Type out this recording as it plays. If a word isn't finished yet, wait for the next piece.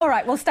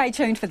right, well, stay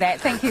tuned for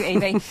that. Thank you,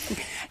 Evie.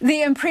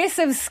 The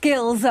impressive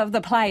skills of the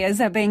players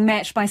are being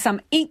matched by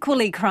some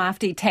equally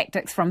crafty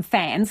tactics from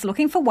fans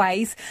looking for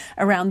ways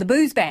around the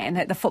booze ban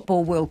at the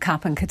Football World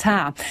Cup in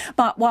Qatar.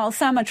 But while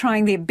some are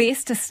trying their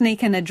best to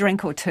sneak in a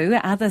drink or two,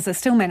 others are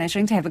still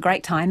managing to have a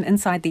great time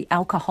inside the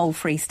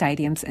alcohol-free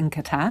stadiums in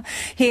Qatar.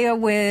 Here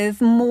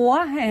with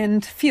more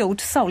and fuelled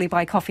solely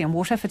by coffee and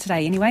water for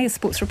today anyway is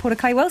sports reporter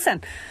Clay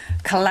Wilson.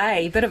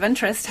 Clay, bit of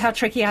interest. How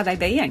tricky are they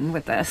being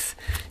with this?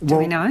 Do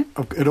we know?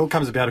 It all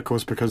comes about, of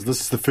course, because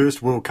this is the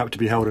first World Cup to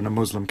be held in a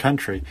Muslim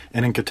country.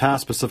 And in Qatar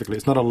specifically,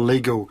 it's not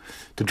illegal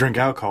to drink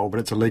alcohol, but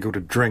it's illegal to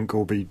drink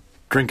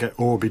it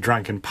or be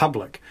drunk in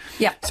public.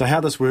 Yeah. So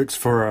how this works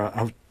for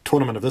a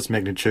tournament of this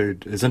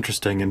magnitude is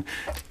interesting. And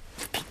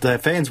the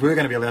fans were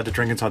going to be allowed to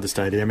drink inside the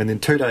stadium, and then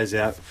 2 days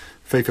out,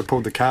 FIFA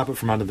pulled the carpet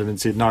from under them and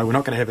said, no, we're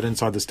not going to have it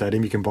inside the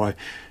stadium. You can buy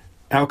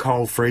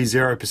alcohol-free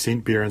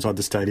 0% beer inside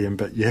the stadium,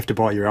 but you have to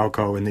buy your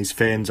alcohol in these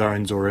fan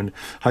zones or in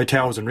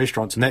hotels and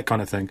restaurants and that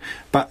kind of thing.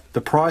 But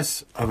the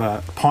price of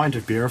a pint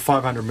of beer, a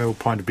 500ml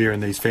pint of beer in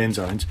these fan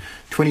zones,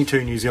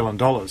 22 New Zealand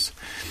dollars.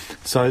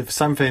 So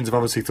some fans have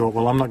obviously thought,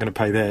 well, I'm not going to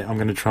pay that. I'm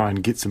going to try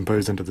and get some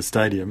booze into the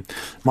stadium.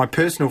 My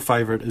personal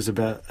favourite is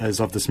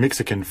of this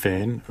Mexican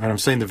fan, and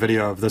I've seen the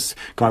video of this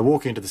guy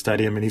walking into the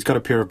stadium, and he's got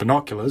a pair of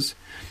binoculars.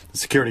 The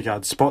security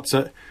guard spots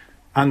it,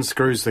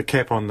 unscrews the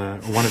cap on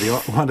one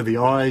of the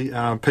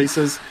eye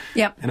pieces.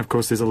 Yep. And of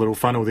course there's a little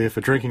funnel there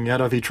for drinking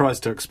out of. He tries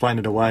to explain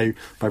it away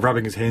by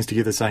rubbing his hands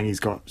together, saying he's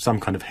got some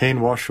kind of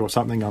hand wash or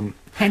something. Hand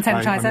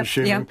sanitizer. I'm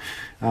assuming.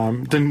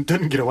 Yep.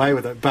 Didn't get away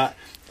with it, but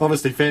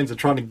obviously fans are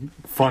trying to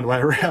find a way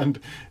around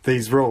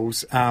these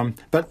rules.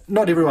 But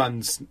not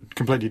everyone's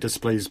completely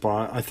displeased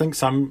by it. I think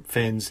some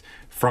fans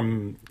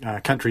from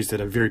countries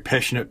that are very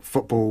passionate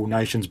football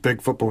nations,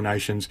 big football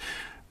nations,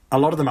 a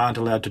lot of them aren't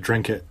allowed to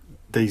drink at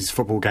these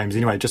football games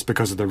anyway, just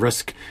because of the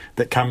risk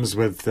that comes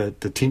with the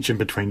tension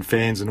between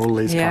fans and all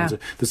these kinds of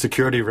the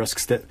security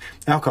risks, that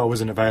alcohol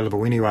isn't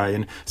available anyway.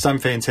 And some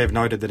fans have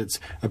noted that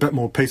it's a bit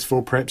more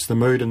peaceful, perhaps, the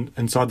mood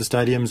inside the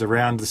stadiums,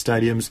 around the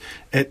stadiums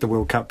at the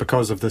World Cup,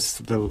 because of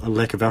the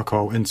lack of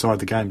alcohol inside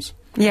the games.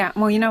 Yeah,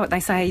 well, you know what they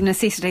say,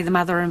 necessity the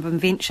mother of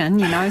invention,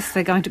 so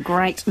they're going to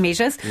great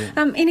measures.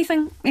 Yeah.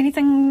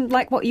 Anything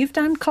like what you've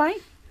done, Clay?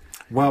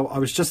 Well, I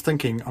was just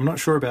thinking, I'm not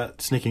sure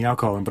about sneaking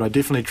alcohol in, but I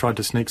definitely tried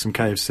to sneak some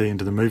KFC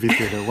into the movie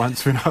theatre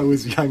once when I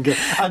was younger,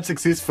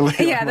 unsuccessfully.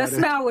 Yeah, the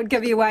smell would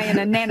give you away in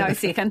a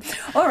nanosecond.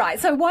 All right,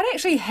 so what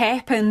actually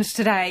happened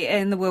today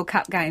in the World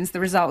Cup games, the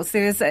results?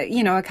 There's,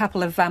 a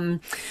couple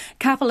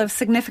of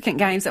significant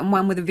games and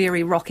one with a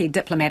very rocky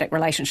diplomatic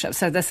relationship.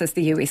 So this is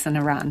the US and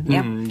Iran,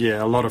 yeah?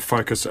 Yeah, a lot of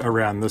focus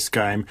around this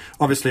game.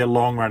 Obviously a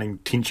long-running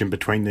tension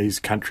between these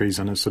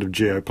countries on a sort of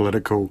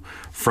geopolitical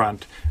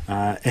front,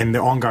 and the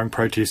ongoing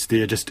protests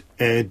there just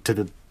add to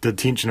the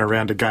tension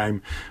around a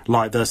game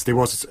like this. There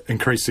was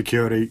increased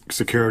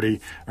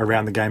security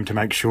around the game to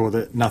make sure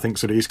that nothing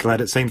sort of escalated.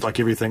 It seems like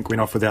everything went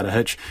off without a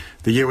hitch.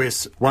 The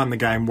US won the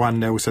game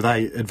 1-0, so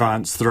they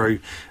advanced through.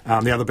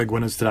 The other big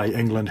winners today,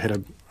 England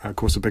had of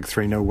course, a big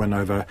 3-0 win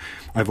over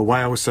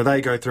Wales. So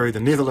they go through. The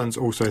Netherlands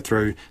also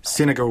through.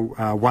 Senegal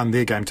won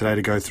their game today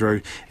to go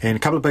through. And a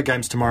couple of big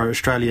games tomorrow,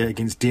 Australia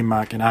against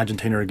Denmark and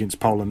Argentina against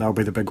Poland. They'll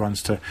be the big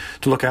ones to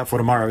look out for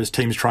tomorrow as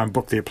teams try and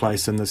book their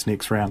place in this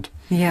next round.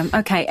 Yeah,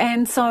 OK.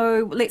 And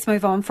so let's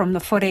move on from the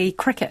footy.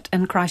 Cricket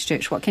in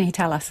Christchurch. What can you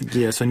tell us?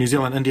 Yeah, so New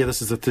Zealand, India,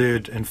 this is the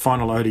third and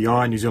final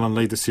ODI. New Zealand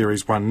lead the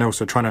series 1-0,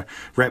 so trying to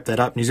wrap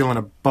that up. New Zealand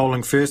are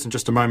bowling first, and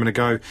just a moment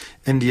ago,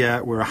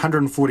 India were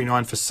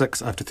 149 for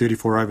 6 after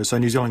 34 overs. So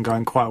New Zealand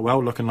going quite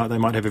well, looking like they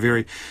might have a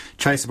very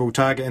chaseable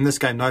target. And this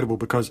game notable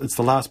because it's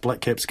the last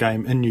Black Caps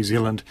game in New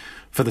Zealand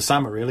for the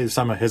summer, really. The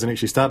summer hasn't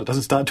actually started. It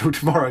doesn't start till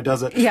tomorrow,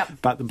 does it? Yep.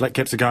 But the Black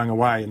Caps are going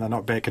away, and they're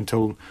not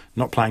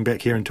playing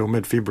back here until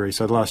mid-February.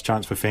 So the last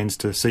chance for fans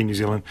to see New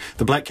Zealand,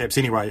 the Black Caps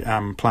anyway,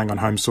 playing on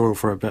home soil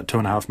for about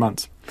 2.5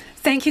 months.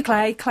 Thank you,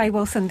 Clay. Clay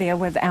Wilson there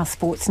with our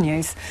sports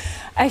news.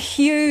 A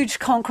huge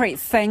concrete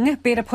thing, better put